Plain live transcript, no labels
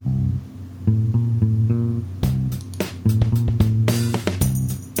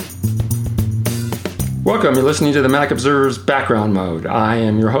Welcome. You're listening to the Mac Observer's Background Mode. I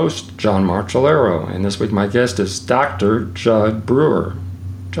am your host, John Marcellaro, and this week my guest is Dr. Judd Brewer.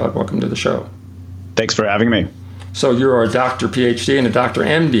 Judd, welcome to the show. Thanks for having me. So you're a Dr. PhD and a Dr.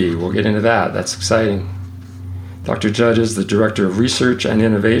 MD. We'll get into that. That's exciting. Dr. Judd is the Director of Research and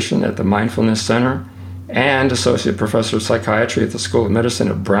Innovation at the Mindfulness Center and Associate Professor of Psychiatry at the School of Medicine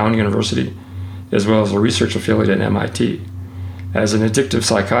at Brown University, as well as a research affiliate at MIT. As an addictive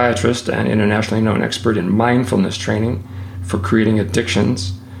psychiatrist and internationally known expert in mindfulness training for creating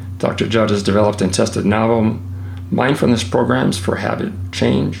addictions, Dr. Judd has developed and tested novel mindfulness programs for habit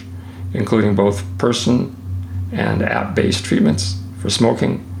change, including both person and app-based treatments for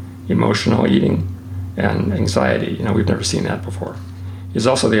smoking, emotional eating, and anxiety. We've never seen that before. He's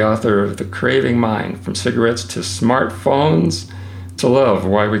also the author of The Craving Mind, From Cigarettes to Smartphones to Love,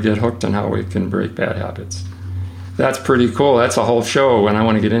 Why We Get Hooked and How We Can Break Bad Habits. That's pretty cool. That's a whole show, and I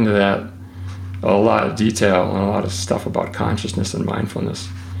want to get into that, a lot of detail and a lot of stuff about consciousness and mindfulness,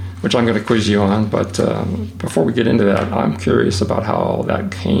 which I'm going to quiz you on. But before we get into that, I'm curious about how all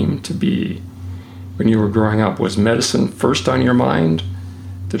that came to be when you were growing up. Was medicine first on your mind?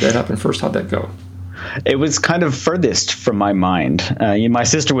 Did that happen first? How'd that go? It was kind of furthest from my mind. My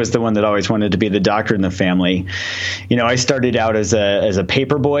sister was the one that always wanted to be the doctor in the family. I started out as a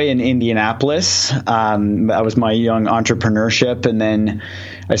paper boy in Indianapolis. That was my young entrepreneurship, and then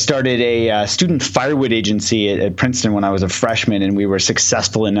I started a student firewood agency at Princeton when I was a freshman, and we were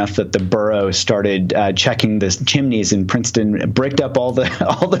successful enough that the borough started checking the chimneys in Princeton, bricked up all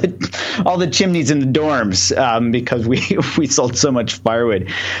the chimneys in the dorms because we sold so much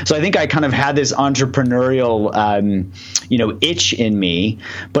firewood. So I think I kind of had this entrepreneurial itch in me,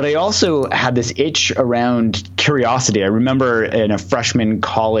 but I also had this itch around curiosity. I remember in a freshman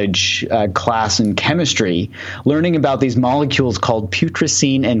college class in chemistry learning about these molecules called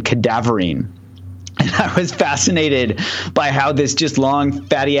putrescine and cadaverine. And I was fascinated by how this just long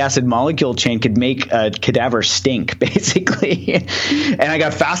fatty acid molecule chain could make a cadaver stink, basically. And I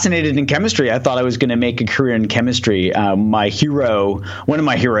got fascinated in chemistry. I thought I was going to make a career in chemistry. One of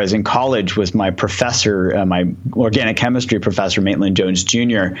my heroes in college was my professor, my organic chemistry professor, Maitland Jones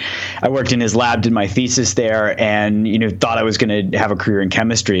Jr. I worked in his lab, did my thesis there, and thought I was going to have a career in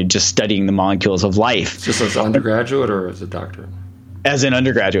chemistry, just studying the molecules of life. Just as an undergraduate or as a doctorate? As an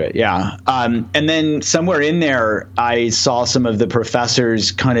undergraduate, yeah. And then somewhere in there, I saw some of the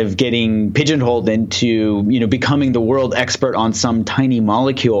professors kind of getting pigeonholed into, becoming the world expert on some tiny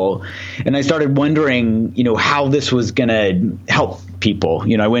molecule. And I started wondering, how this was going to help people.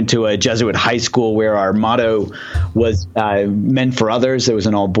 I went to a Jesuit high school where our motto was men for others. It was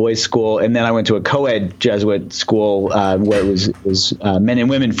an all-boys school. And then I went to a co-ed Jesuit school where it was men and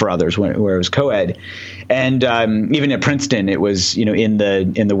women for others, where it was co-ed. And even at Princeton, it was, in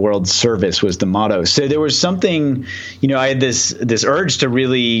the world's service was the motto. So there was something, I had this urge to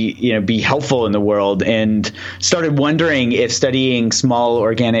really, be helpful in the world, and started wondering if studying small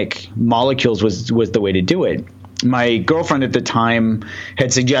organic molecules was the way to do it. My girlfriend at the time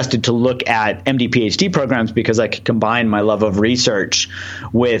had suggested to look at MD PhD programs because I could combine my love of research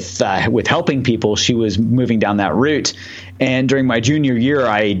with helping people. She was moving down that route. And during my junior year,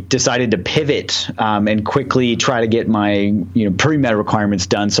 I decided to pivot and quickly try to get my pre-med requirements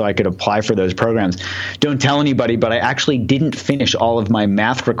done so I could apply for those programs. Don't tell anybody, but I actually didn't finish all of my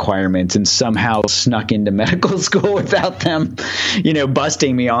math requirements and somehow snuck into medical school without them,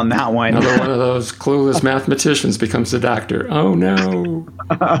 busting me on that one. Another one of those clueless mathematicians becomes a doctor. Oh, no.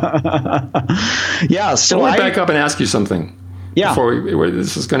 Yeah. So I want to back up and ask you something. Yeah.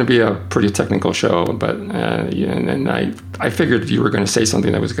 This is going to be a pretty technical show, but and I figured you were going to say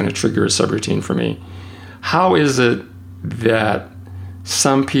something that was going to trigger a subroutine for me. How is it that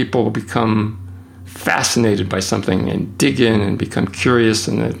some people become fascinated by something and dig in and become curious,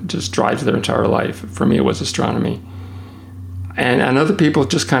 and it just drives their entire life? For me, it was astronomy. And other people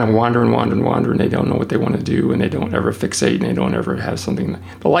just kind of wander, and they don't know what they want to do, and they don't ever fixate, and they don't ever have something.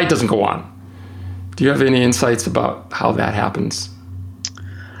 The light doesn't go on. Do you have any insights about how that happens?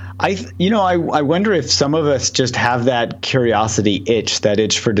 I wonder if some of us just have that curiosity itch, that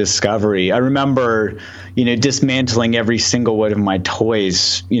itch for discovery. I remember, dismantling every single one of my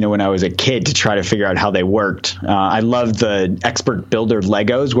toys, when I was a kid to try to figure out how they worked. I loved the expert builder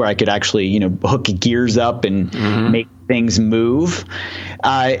Legos where I could actually, hook gears up and make things move.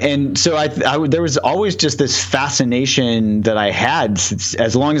 And so there was always just this fascination that I had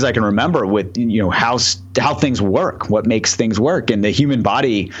as long as I can remember with, how things work, what makes things work. And the human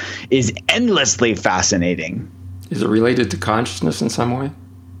body is endlessly fascinating. Is it related to consciousness in some way?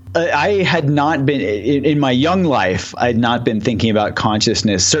 I had not been in my young life. I had not been thinking about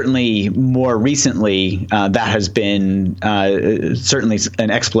consciousness. Certainly, more recently, that has been certainly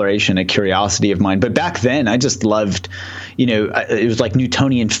an exploration, a curiosity of mine. But back then, I just loved, it was like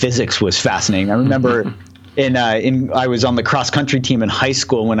Newtonian physics was fascinating. I remember. I was on the cross country team in high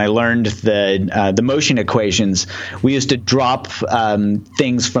school when I learned the motion equations. We used to drop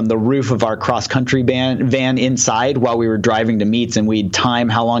things from the roof of our cross country van inside while we were driving to meets, and we'd time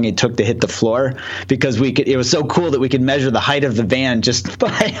how long it took to hit the floor because it was so cool that we could measure the height of the van just by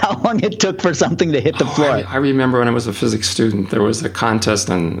how long it took for something to hit the floor. I remember when I was a physics student, there was a contest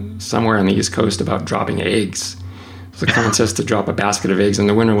somewhere on the East Coast about dropping eggs. It was a contest to drop a basket of eggs, and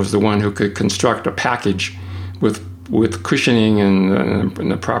the winner was the one who could construct a package with cushioning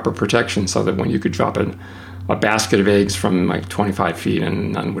and the proper protection so that when you could drop a basket of eggs from like 25 feet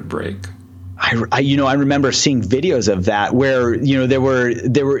and none would break. I remember seeing videos of that where, there were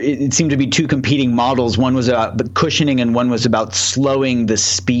it seemed to be two competing models. One was about the cushioning and one was about slowing the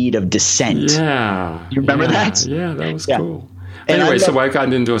speed of descent. Yeah. You remember that? Yeah, that was cool. Anyway, so I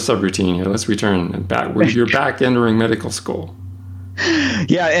got into a subroutine here. Let's return back. You're back entering medical school.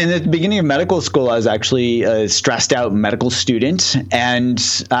 Yeah, and at the beginning of medical school, I was actually a stressed out medical student and,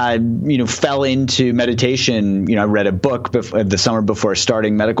 fell into meditation. I read a book the summer before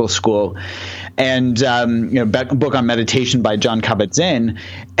starting medical school and, a book on meditation by Jon Kabat-Zinn.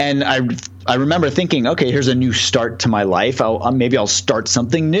 And I remember thinking, okay, here's a new start to my life. Maybe I'll start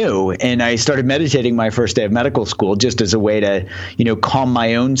something new. And I started meditating my first day of medical school just as a way to, calm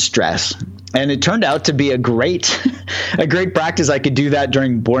my own stress. And it turned out to be a great practice. I could do that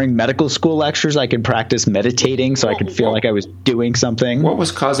during boring medical school lectures. I could practice meditating so I could feel like I was doing something. What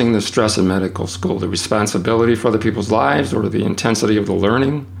was causing the stress in medical school? The responsibility for other people's lives or the intensity of the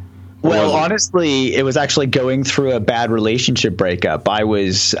learning? Well, honestly, it was actually going through a bad relationship breakup. I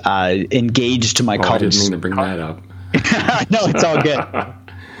was engaged to my college. I didn't mean to bring that up. No, it's all good.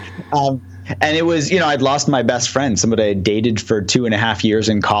 And it was, I'd lost my best friend, somebody I dated for 2.5 years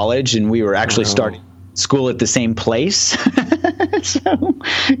in college, and we were actually starting school at the same place. So,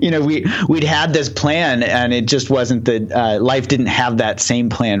 we'd had this plan, and it just wasn't that life didn't have that same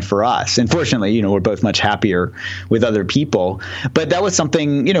plan for us. And fortunately, we're both much happier with other people. But that was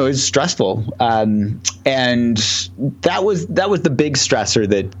something, it was stressful. And that was the big stressor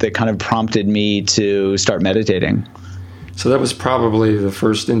that kind of prompted me to start meditating. So that was probably the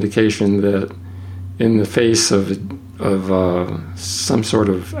first indication that in the face of some sort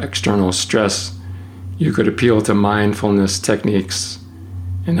of external stress, you could appeal to mindfulness techniques.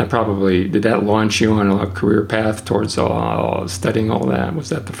 And did that launch you on a career path towards studying all that? Was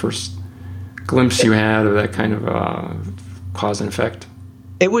that the first glimpse you had of that kind of cause and effect?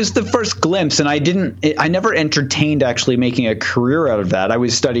 It was the first glimpse, and I never entertained actually making a career out of that. I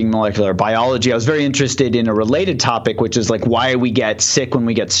was studying molecular biology. I was very interested in a related topic, which is like why we get sick when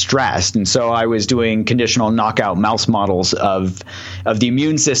we get stressed. And so I was doing conditional knockout mouse models of the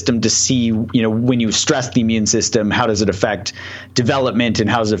immune system to see, when you stress the immune system, how does it affect development and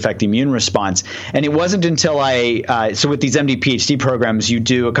how does it affect the immune response? And it wasn't until so with these MD PhD programs, you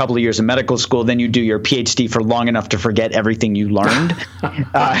do a couple of years of medical school, then you do your PhD for long enough to forget everything you learned.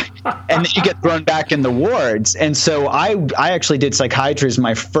 And then you get thrown back in the wards. And so I actually did psychiatry as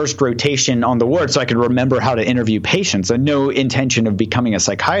my first rotation on the ward so I could remember how to interview patients. I had no intention of becoming a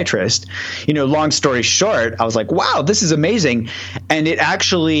psychiatrist. Long story short, I was like, wow, this is amazing. And it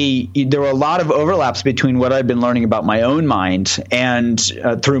actually, there were a lot of overlaps between what I'd been learning about my own mind and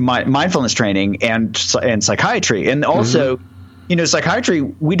through my mindfulness training and psychiatry. And also, psychiatry,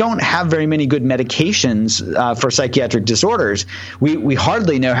 we don't have very many good medications for psychiatric disorders. We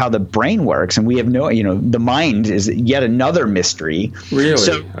hardly know how the brain works, and we have the mind is yet another mystery. Really?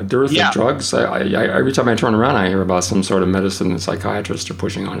 So, a dearth of drugs? I every time I turn around, I hear about some sort of medicine that psychiatrists are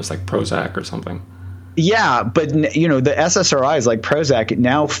pushing on. It's like Prozac or something. Yeah, but the SSRIs like Prozac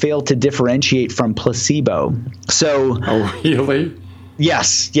now fail to differentiate from placebo. So, oh, really?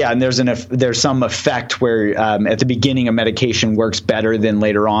 Yes, yeah, and there's some effect where at the beginning a medication works better than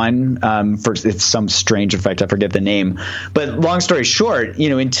later on. It's some strange effect, I forget the name. But long story short,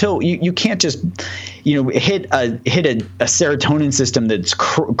 until you can't just hit a serotonin system that's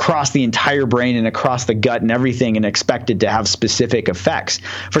across the entire brain and across the gut and everything and expect it to have specific effects.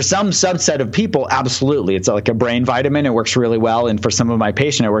 For some subset of people, absolutely, it's like a brain vitamin. It works really well, and for some of my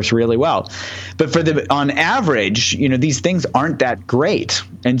patients, it works really well. But on average, these things aren't that great.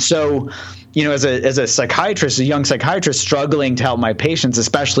 And so, as a psychiatrist, a young psychiatrist struggling to help my patients,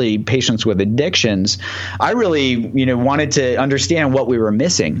 especially patients with addictions, I really, wanted to understand what we were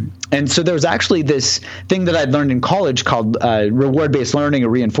missing. And so there was actually this this thing that I'd learned in college called reward-based learning or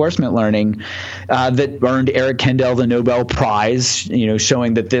reinforcement learning that earned Eric Kandel the Nobel Prize,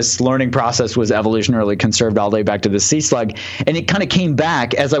 showing that this learning process was evolutionarily conserved all the way back to the sea slug. And it kind of came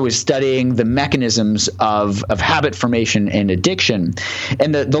back as I was studying the mechanisms of habit formation and addiction.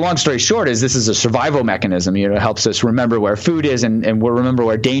 And the long story short is this is a survival mechanism. It helps us remember where food is and we'll remember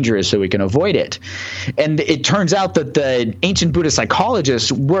where danger is so we can avoid it. And it turns out that the ancient Buddhist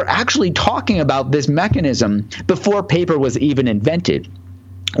psychologists were actually talking about this mechanism before paper was even invented.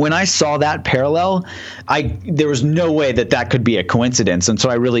 When I saw that parallel, there was no way that could be a coincidence. And so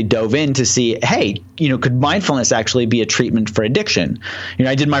I really dove in to see, hey, could mindfulness actually be a treatment for addiction?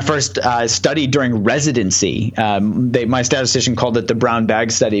 I did my first study during residency. My statistician called it the brown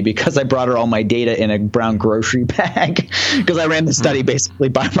bag study because I brought her all my data in a brown grocery bag because I ran the study basically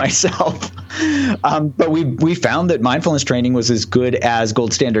by myself. But we found that mindfulness training was as good as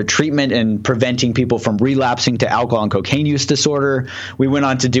gold standard treatment in preventing people from relapsing to alcohol and cocaine use disorder. We went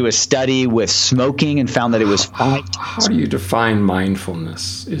on to do a study with smoking and found that it was 5 times. How do you define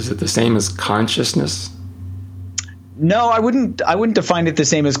mindfulness? Is it the same as consciousness? No, I wouldn't define it the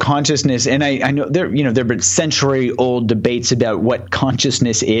same as consciousness. And I know there have been century-old debates about what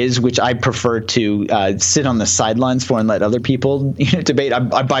consciousness is, which I prefer to sit on the sidelines for and let other people debate.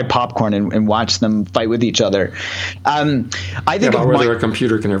 I buy popcorn and watch them fight with each other. I think about whether a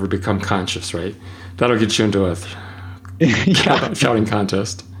computer can ever become conscious, right? That'll get you into a shouting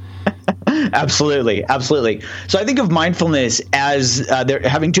contest. Absolutely. So I think of mindfulness as they're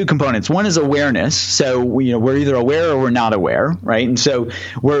having two components. One is awareness. So we're either aware or we're not aware, right? And so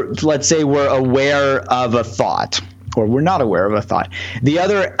let's say we're aware of a thought, or we're not aware of a thought. The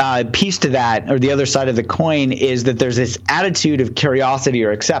other piece to that, or the other side of the coin, is that there's this attitude of curiosity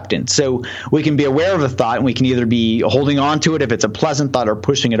or acceptance. So we can be aware of a thought, and we can either be holding on to it if it's a pleasant thought, or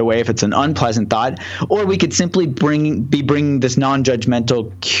pushing it away if it's an unpleasant thought, or we could simply be bringing this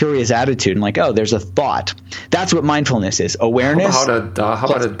non-judgmental, curious attitude, and like, oh, there's a thought. That's what mindfulness is. Awareness. How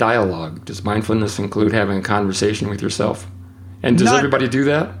about a dialogue? Does mindfulness include having a conversation with yourself? And does everybody do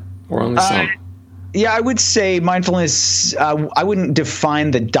that, or only some? Yeah, I would say mindfulness. I wouldn't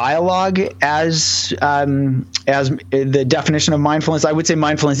define the dialogue as the definition of mindfulness. I would say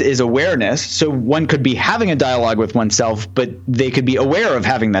mindfulness is awareness. So one could be having a dialogue with oneself, but they could be aware of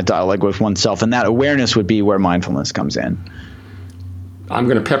having that dialogue with oneself, and that awareness would be where mindfulness comes in. I'm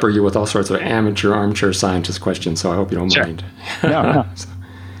going to pepper you with all sorts of amateur armchair scientist questions, so I hope you don't mind. No.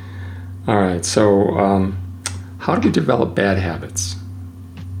 All right. So, how do we develop bad habits?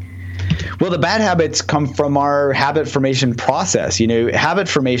 Well, the bad habits come from our habit formation process. Habit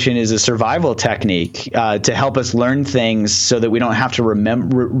formation is a survival technique to help us learn things so that we don't have to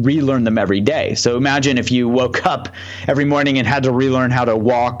relearn them every day. So imagine if you woke up every morning and had to relearn how to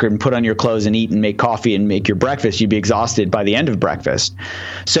walk and put on your clothes and eat and make coffee and make your breakfast, you'd be exhausted by the end of breakfast.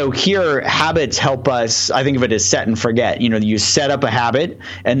 So here, habits help us. I think of it as set and forget. You set up a habit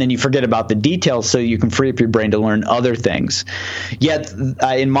and then you forget about the details so you can free up your brain to learn other things. Yet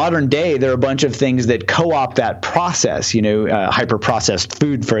in modern day, there are a bunch of things that co-opt that process. Hyper-processed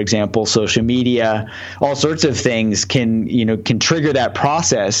food, for example, social media, all sorts of things can trigger that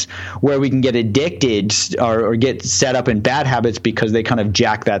process where we can get addicted or get set up in bad habits because they kind of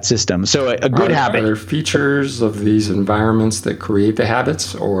jack that system. So a good habit. Are there features of these environments that create the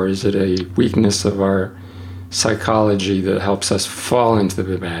habits, or is it a weakness of our psychology that helps us fall into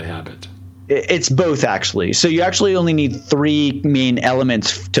the bad habit? It's both, actually. So you actually only need 3 main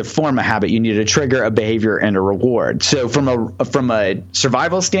elements to form a habit. You need a trigger, a behavior, and a reward. So from a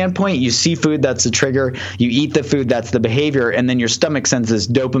survival standpoint, you see food, that's the trigger. You eat the food, that's the behavior. And then your stomach sends this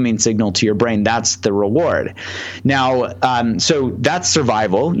dopamine signal to your brain. That's the reward. Now, so that's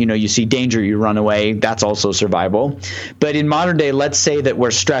survival. You see danger, you run away. That's also survival. But in modern day, let's say that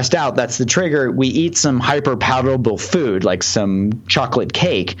we're stressed out. That's the trigger. We eat some hyper palatable food, like some chocolate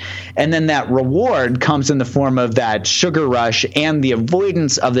cake. And then that reward comes in the form of that sugar rush and the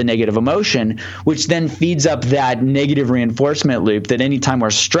avoidance of the negative emotion, which then feeds up that negative reinforcement loop that anytime we're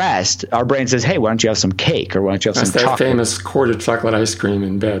stressed, our brain says, hey, why don't you have some cake, or why don't you have some chocolate? That's that famous quart of chocolate ice cream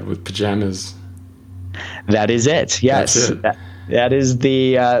in bed with pajamas. That is it. Yes. That's it. That is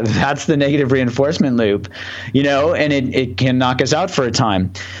that's the negative reinforcement loop, and it can knock us out for a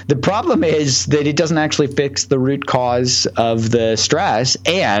time. The problem is that it doesn't actually fix the root cause of the stress,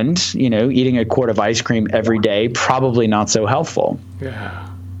 and, eating a quart of ice cream every day, probably not so helpful. Yeah.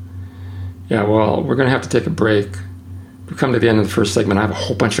 Well, we're going to have to take a break. We come to the end of the first segment. I have a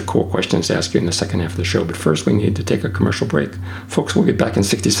whole bunch of cool questions to ask you in the second half of the show, but first we need to take a commercial break. Folks, we'll get back in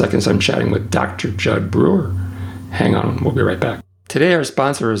 60 seconds. I'm chatting with Dr. Judd Brewer. Hang on, we'll be right back. Today our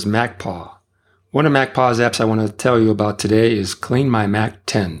sponsor is MacPaw. One of MacPaw's apps I want to tell you about today is Clean My Mac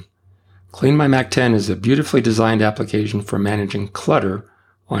 10. Clean My Mac 10 is a beautifully designed application for managing clutter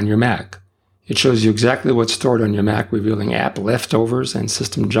on your Mac. It shows you exactly what's stored on your Mac, revealing app leftovers and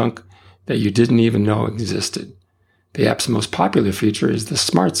system junk that you didn't even know existed. The app's most popular feature is the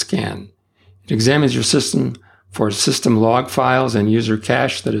Smart Scan. It examines your system for system log files and user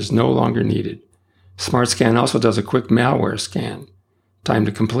cache that is no longer needed. Smart Scan also does a quick malware scan. Time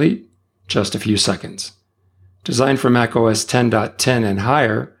to complete? Just a few seconds. Designed for macOS 10.10 and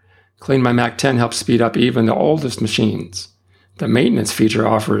higher, Clean My Mac 10 helps speed up even the oldest machines. The maintenance feature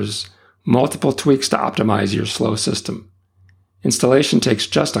offers multiple tweaks to optimize your slow system. Installation takes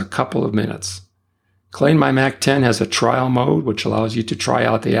just a couple of minutes. Clean My Mac 10 has a trial mode which allows you to try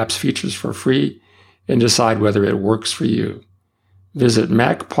out the app's features for free and decide whether it works for you. Visit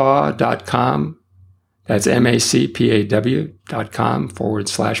macpaw.com, that's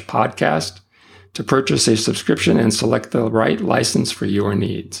macpaw.com/podcast to purchase a subscription and select the right license for your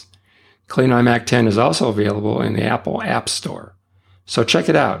needs. Clean My Mac 10 is also available in the Apple App Store. So check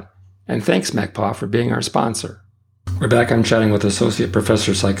it out. And thanks, MacPaw, for being our sponsor. We're back. I'm chatting with Associate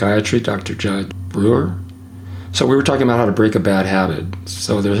Professor of Psychiatry, Dr. Judd Brewer. So we were talking about how to break a bad habit.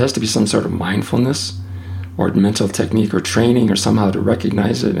 So there has to be some sort of mindfulness or mental technique or training or somehow to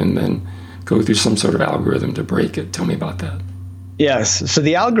recognize it and then go through some sort of algorithm to break it. Tell me about that. Yes. So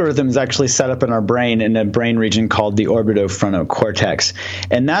the algorithm is actually set up in our brain in a brain region called the orbitofrontal cortex.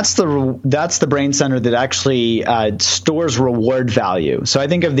 And that's the brain center that actually stores reward value. So I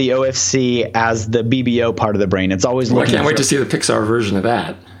think of the OFC as the BBO part of the brain. It's always looking I can't wait to see the Pixar version of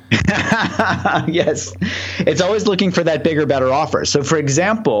that. Yes. It's always looking for that bigger, better offer. So, for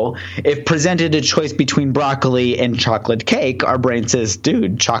example, if presented a choice between broccoli and chocolate cake, our brain says,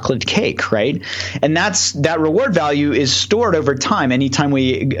 dude, chocolate cake, right? And that reward value is stored over time. Anytime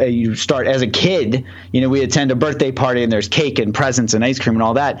you start as a kid, we attend a birthday party and there's cake and presents and ice cream and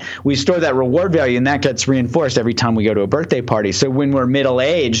all that. We store that reward value and that gets reinforced every time we go to a birthday party. So when we're middle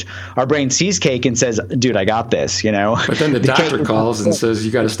age, our brain sees cake and says, dude, I got this, But then the doctor calls and says,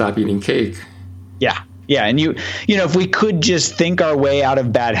 you got to stop eating cake. Yeah. Yeah. And if we could just think our way out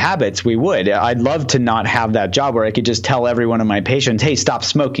of bad habits, we would. I'd love to not have that job where I could just tell every one of my patients, hey, stop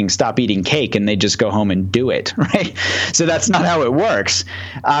smoking, stop eating cake, and they just go home and do it. Right. So that's not how it works.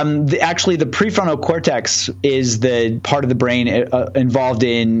 Actually, the prefrontal cortex is the part of the brain involved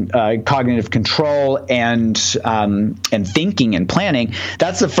in cognitive control and thinking and planning.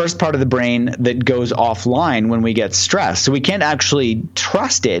 That's the first part of the brain that goes offline when we get stressed. So we can't actually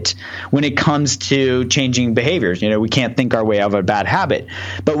trust it when it comes to changing behaviors. We can't think our way out of a bad habit,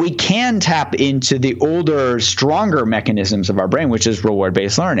 but we can tap into the older, stronger mechanisms of our brain, which is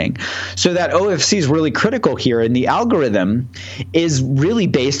reward-based learning. So that OFC is really critical here, and the algorithm is really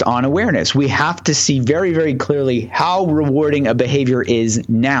based on awareness. We have to see very, very clearly how rewarding a behavior is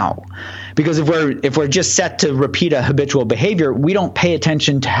now. Because if we're just set to repeat a habitual behavior, we don't pay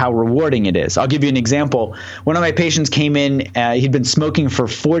attention to how rewarding it is. I'll give you an example. One of my patients came in, he'd been smoking for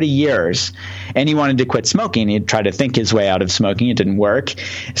 40 years, and he wanted to quit smoking. He'd tried to think his way out of smoking. It didn't work.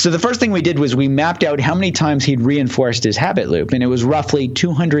 So the first thing we did was we mapped out how many times he'd reinforced his habit loop, and it was roughly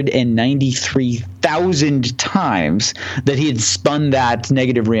 293,000 times that he had spun that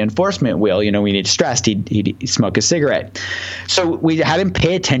negative reinforcement wheel. When he'd stressed, he'd smoke a cigarette. So we had him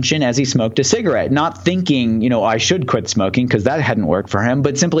pay attention as he smoked a cigarette, not thinking, I should quit smoking because that hadn't worked for him,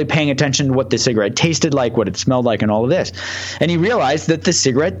 but simply paying attention to what the cigarette tasted like, what it smelled like, and all of this. And he realized that the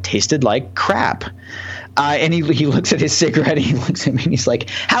cigarette tasted like crap. And he looks at his cigarette and he looks at me and he's like,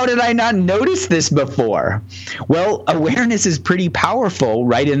 how did I not notice this before? Well, awareness is pretty powerful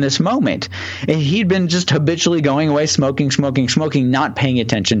right in this moment. And he'd been just habitually going away, smoking, not paying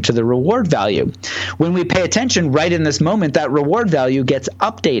attention to the reward value. When we pay attention right in this moment, that reward value gets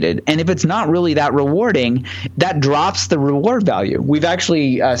updated. And if it's not really that rewarding, that drops the reward value. We've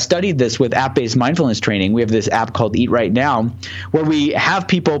actually studied this with app-based mindfulness training. We have this app called Eat Right Now, where we have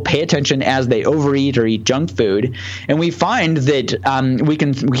people pay attention as they overeat or eat junk food, and we find that we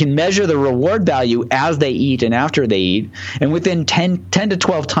can measure the reward value as they eat and after they eat, and within 10 to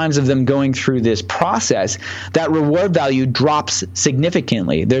 12 times of them going through this process, that reward value drops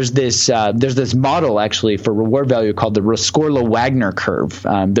significantly. There's this model actually for reward value called the Rescorla-Wagner curve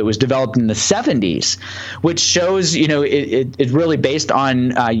that was developed in the 70s, which shows it's really based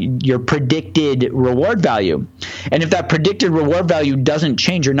on your predicted reward value, and if that predicted reward value doesn't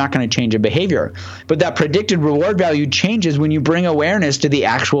change, you're not going to change a behavior. But that that predicted reward value changes when you bring awareness to the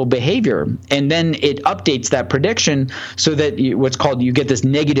actual behavior. And then it updates that prediction so that you get this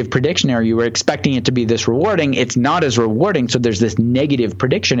negative prediction error. You were expecting it to be this rewarding. It's not as rewarding. So there's this negative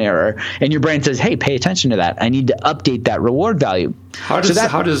prediction error. And your brain says, hey, pay attention to that. I need to update that reward value. How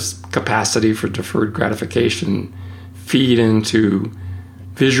does capacity for deferred gratification feed into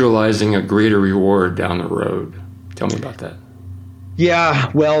visualizing a greater reward down the road? Tell me about that. Yeah,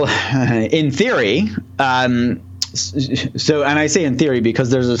 well, in theory, and I say in theory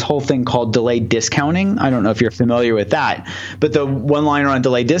because there's this whole thing called delayed discounting. I don't know if you're familiar with that, but the one-liner on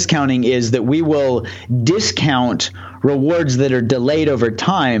delayed discounting is that we will discount rewards that are delayed over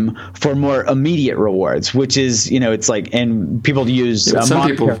time for more immediate rewards, which is, it's like, and people use some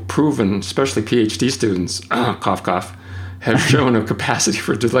people have proven, especially PhD students, cough, cough, have shown a capacity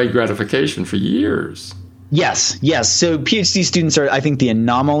for delayed gratification for years. Yes. So PhD students are, I think, the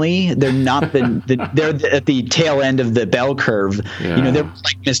anomaly. They're not they're at the tail end of the bell curve. Yeah. They're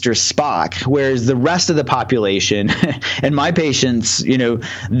like Mr. Spock, whereas the rest of the population and my patients,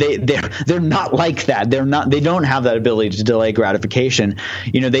 they're not like that. They don't have that ability to delay gratification.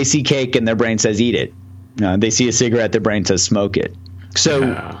 They see cake and their brain says eat it. They see a cigarette, their brain says smoke it.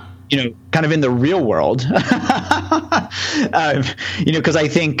 So kind of in the real world, because I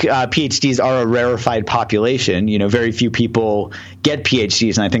think PhDs are a rarefied population. Very few people get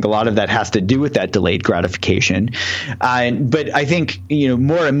PhDs, and I think a lot of that has to do with that delayed gratification. But I think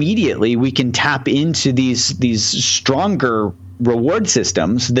more immediately we can tap into these stronger reward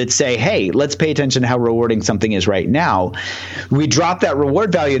systems that say, hey, let's pay attention to how rewarding something is right now. We drop that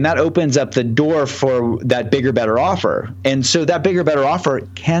reward value, and that opens up the door for that bigger, better offer. And so that bigger, better offer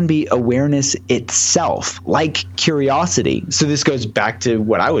can be awareness itself, like curiosity. So this goes back to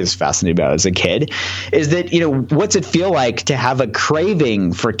what I was fascinated about as a kid, is that, what's it feel like to have a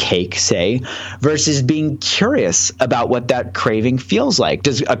craving for cake, say, versus being curious about what that craving feels like?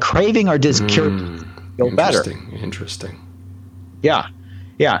 Does a craving or does curiosity feel better? Interesting. Yeah.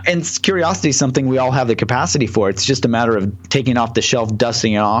 And curiosity is something we all have the capacity for. It's just a matter of taking it off the shelf,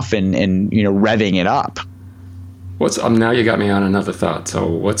 dusting it off, and revving it up. Now you got me on another thought. So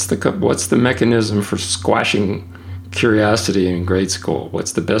what's the mechanism for squashing curiosity in grade school?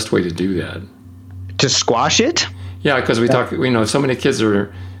 What's the best way to do that? To squash it? Yeah, because so many kids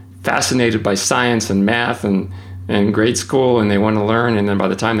are fascinated by science and math and grade school, and they want to learn, and then by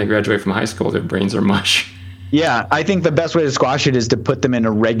the time they graduate from high school, their brains are mush. Yeah, I think the best way to squash it is to put them in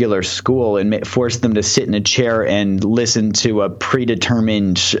a regular school and force them to sit in a chair and listen to a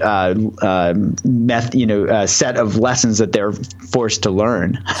predetermined set of lessons that they're forced to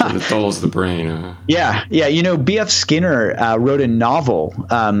learn. So it dulls the brain. Huh? Yeah. B.F. Skinner wrote a novel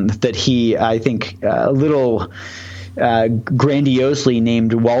that he, I think, a little grandiosely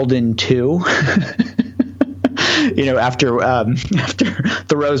named Walden 2. After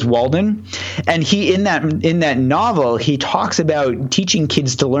Thoreau's Walden, and he in that novel he talks about teaching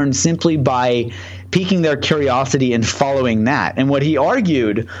kids to learn simply by piquing their curiosity and following that. And what he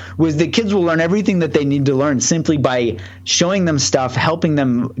argued was that kids will learn everything that they need to learn simply by showing them stuff, helping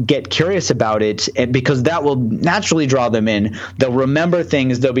them get curious about it, and because that will naturally draw them in. They'll remember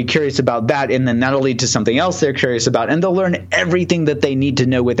things, they'll be curious about that, and then that'll lead to something else they're curious about, and they'll learn everything that they need to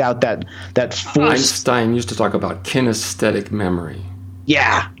know without that force. Einstein used to talk about kinesthetic memory.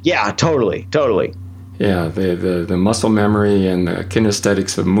 Yeah, totally. Yeah, the muscle memory and the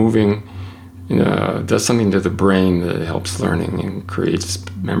kinesthetics of moving does something to the brain that helps learning and creates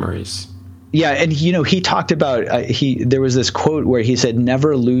memories. Yeah, and he talked about there was this quote where he said,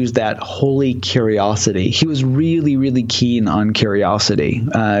 "Never lose that holy curiosity." He was really, really keen on curiosity,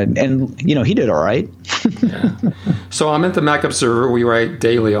 and he did all right. Yeah. So I'm at the Mac Observer. We write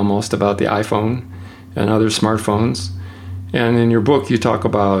daily almost about the iPhone and other smartphones. And in your book, you talk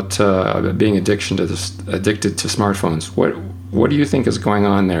about being addicted to smartphones. What do you think is going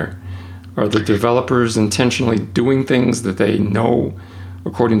on there? Are the developers intentionally doing things that they know,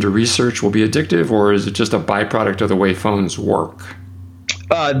 according to research, will be addictive, or is it just a byproduct of the way phones work?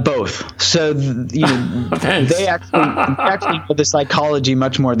 Both. So, they actually know the psychology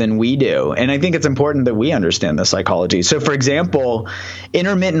much more than we do. And I think it's important that we understand the psychology. So, for example,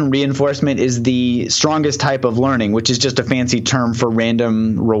 intermittent reinforcement is the strongest type of learning, which is just a fancy term for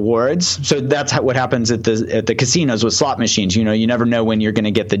random rewards. So that's what happens at the casinos with slot machines. You never know when you're going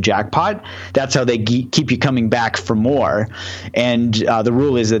to get the jackpot. That's how they keep you coming back for more. And the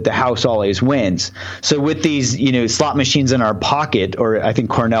rule is that the house always wins. So with these, slot machines in our pocket, or I think think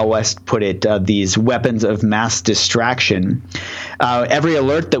Cornel West put it, these weapons of mass distraction. Every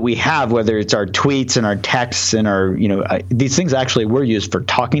alert that we have, whether it's our tweets and our texts and our, these things actually were used for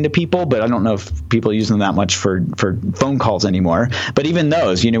talking to people, but I don't know if people use them that much for phone calls anymore. But even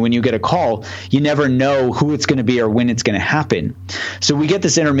those, when you get a call, you never know who it's going to be or when it's going to happen. So we get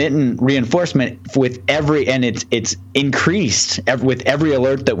this intermittent reinforcement with and it's increased with every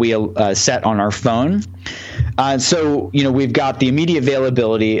alert that we set on our phone. So we've got the immediate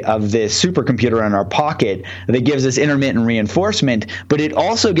availability of this supercomputer in our pocket that gives us intermittent reinforcement, but it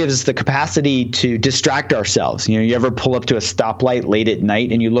also gives us the capacity to distract ourselves. You ever pull up to a stoplight late at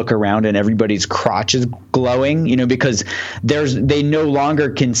night and you look around and everybody's crotch is glowing, because they no longer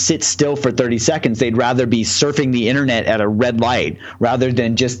can sit still for 30 seconds. They'd rather be surfing the internet at a red light rather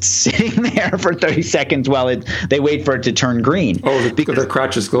than just sitting there for 30 seconds while they wait for it to turn green. Oh, the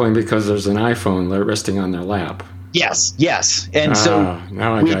crotch is glowing because there's an iPhone resting on their lap. Yes. And so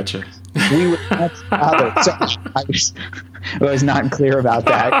now I got you. We would much rather. I was not clear about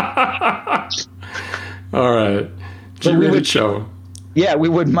that. All right. G-rated show. Yeah, we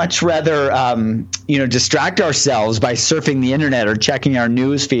would much rather, distract ourselves by surfing the internet or checking our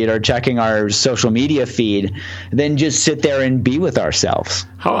news feed or checking our social media feed than just sit there and be with ourselves.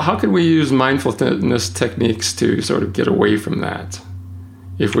 How can we use mindfulness techniques to sort of get away from that?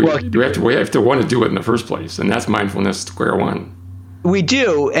 We have to want to do it in the first place, and that's mindfulness square one. We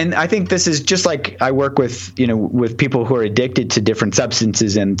do, and I think this is just like I work with people who are addicted to different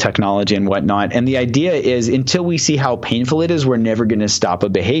substances and technology and whatnot. And the idea is until we see how painful it is, we're never going to stop a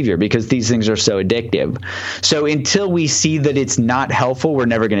behavior because these things are so addictive. So until we see that it's not helpful, we're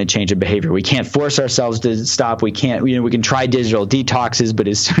never going to change a behavior. We can't force ourselves to stop. We can't, we can try digital detoxes, but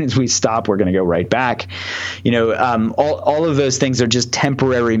as soon as we stop, we're going to go right back. All of those things are just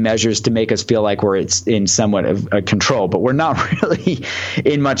temporary measures to make us feel like we're in somewhat of a control, but we're not really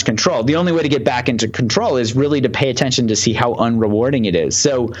in much control. The only way to get back into control is really to pay attention to see how unrewarding it is.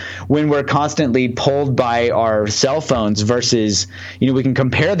 So when we're constantly pulled by our cell phones versus, we can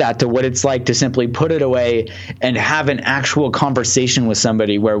compare that to what it's like to simply put it away and have an actual conversation with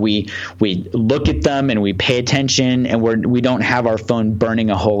somebody where we look at them and we pay attention and we don't have our phone burning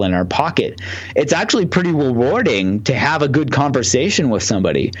a hole in our pocket. It's actually pretty rewarding to have a good conversation with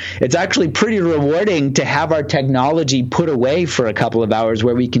somebody. It's actually pretty rewarding to have our technology put away for a couple of hours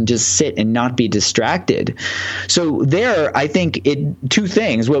where we can just sit and not be distracted. So there, I think two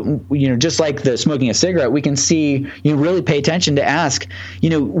things. Just like the smoking a cigarette, we can see, really pay attention to ask,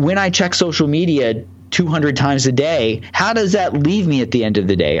 when I check social media 200 times a day, how does that leave me at the end of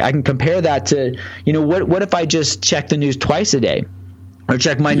the day? I can compare that to, what if I just check the news twice a day? Or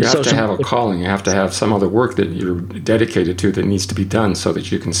check my social. You have to have a calling. You have to have some other work that you're dedicated to that needs to be done so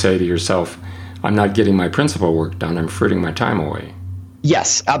that you can say to yourself, I'm not getting my principal work done. I'm frittering my time away.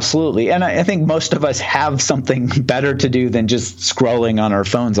 Yes, absolutely. And I think most of us have something better to do than just scrolling on our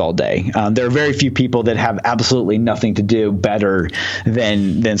phones all day. There are very few people that have absolutely nothing to do better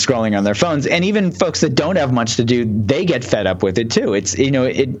than scrolling on their phones. And even folks that don't have much to do, they get fed up with it too. It's,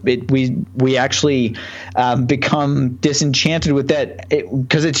 we actually become disenchanted with that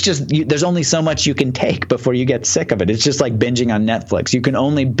because it's just, there's only so much you can take before you get sick of it. It's just like binging on Netflix. You can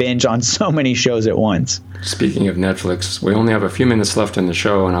only binge on so many shows at once. Speaking of Netflix, we only have a few minutes left in the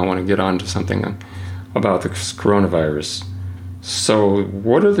show, and I want to get on to something about the coronavirus. So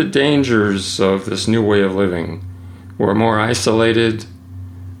what are the dangers of this new way of living? We're more isolated.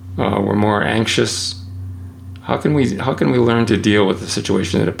 We're more anxious. How can we learn to deal with the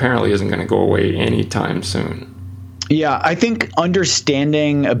situation that apparently isn't going to go away anytime soon? Yeah, I think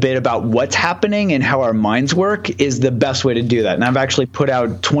understanding a bit about what's happening and how our minds work is the best way to do that. And I've actually put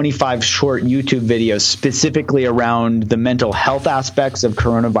out 25 short YouTube videos specifically around the mental health aspects of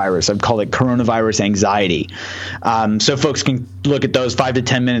coronavirus. I've called it coronavirus anxiety. So folks can look at those 5 to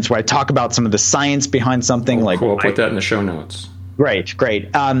 10 minutes where I talk about some of the science behind something. Cool. Put that in the show notes. Great.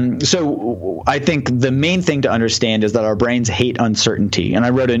 So I think the main thing to understand is that our brains hate uncertainty. And I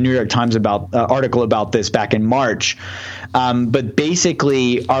wrote a New York Times article about this back in March. But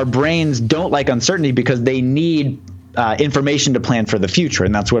basically, our brains don't like uncertainty because they need information to plan for the future.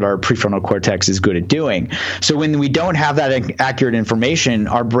 And that's what our prefrontal cortex is good at doing. So when we don't have that accurate information,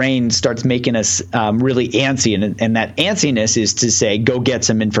 our brain starts making us really antsy. And that antsiness is to say, go get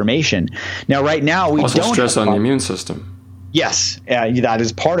some information. Now, right now, we also don't stress on the immune system. Yes, that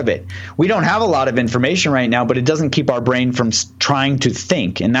is part of it. We don't have a lot of information right now, but it doesn't keep our brain from trying to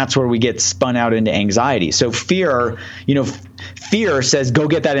think. And that's where we get spun out into anxiety. So fear says, go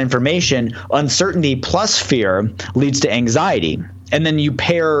get that information. Uncertainty plus fear leads to anxiety. And then you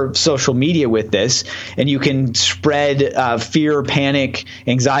pair social media with this, and you can spread fear, panic,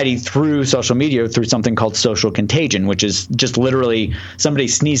 anxiety through social media through something called social contagion, which is just literally somebody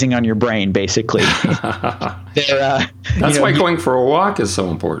sneezing on your brain, basically. That's why going for a walk is so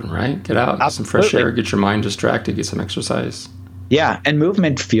important, right? Get out, get some fresh air, get your mind distracted, get some exercise. Yeah, and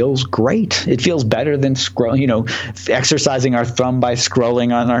movement feels great. It feels better than exercising our thumb by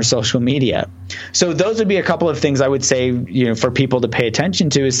scrolling on our social media. So those would be a couple of things I would say, for people to pay attention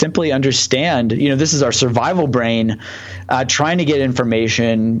to, is simply understand, this is our survival brain trying to get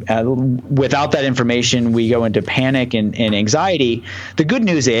information. Without that information, we go into panic and anxiety. The good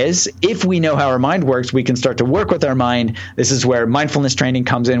news is, if we know how our mind works, we can start to work with our mind. This is where mindfulness training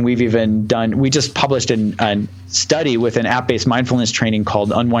comes in. We just published a study with an app-based mindfulness training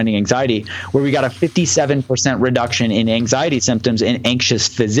called Unwinding Anxiety, where we got a 57% reduction in anxiety symptoms in anxious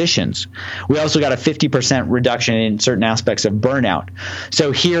physicians. We also got a 50% reduction in certain aspects of burnout.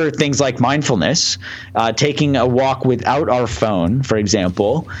 So here, things like mindfulness, taking a walk without our phone, for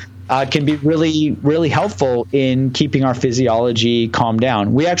example, can be really, really helpful in keeping our physiology calmed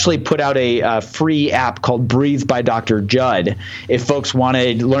down. We actually put out a free app called Breathe by Dr. Judd. If folks want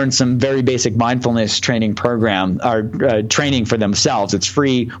to learn some very basic mindfulness training program or training for themselves, it's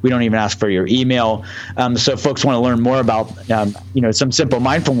free. We don't even ask for your email. So if folks want to learn more about some simple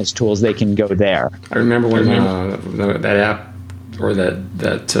mindfulness tools, they can go there. I remember when that app or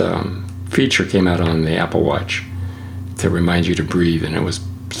that feature came out on the Apple Watch to remind you to breathe, and it was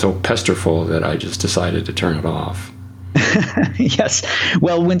so pesterful that I just decided to turn it off. Yes.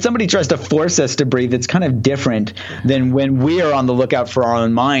 Well, when somebody tries to force us to breathe, it's kind of different than when we are on the lookout for our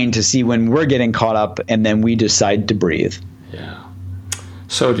own mind to see when we're getting caught up and then we decide to breathe. Yeah.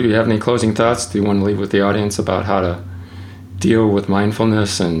 So do you have any closing thoughts? Do you want to leave with the audience about how to deal with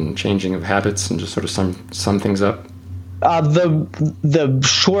mindfulness and changing of habits and just sort of sum things up? The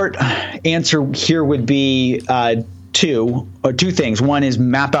short answer here would be two things. One is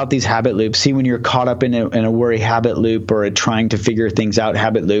map out these habit loops. See when you're caught up in a worry habit loop or a trying to figure things out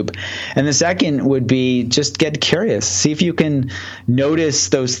habit loop. And the second would be just get curious. See if you can notice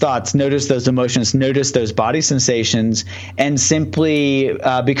those thoughts, notice those emotions, notice those body sensations, and simply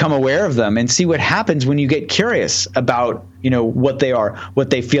become aware of them and see what happens when you get curious about what they are, what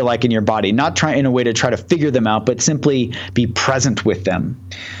they feel like in your body. Not try in a way to try to figure them out, but simply be present with them.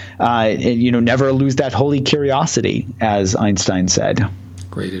 Never lose that holy curiosity, as Einstein said.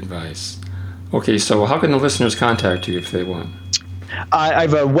 Great advice. Okay, so how can the listeners contact you if they want? I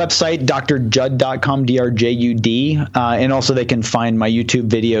have a website, drjudd.com, DRJUD, and also they can find my YouTube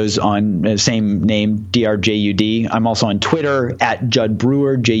videos on the same name, DRJUD. I'm also on Twitter at Judd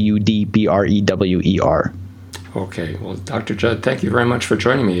Brewer, JUDBREWER. Okay. Well, Dr. Judd, thank you very much for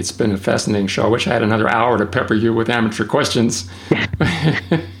joining me. It's been a fascinating show. I wish I had another hour to pepper you with amateur questions.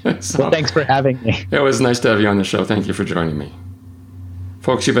 Well, thanks for having me. It was nice to have you on the show. Thank you for joining me.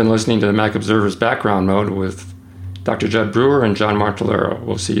 Folks, you've been listening to the Mac Observer's Background Mode with Dr. Judd Brewer and John Martellaro.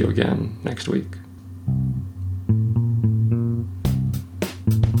 We'll see you again next week.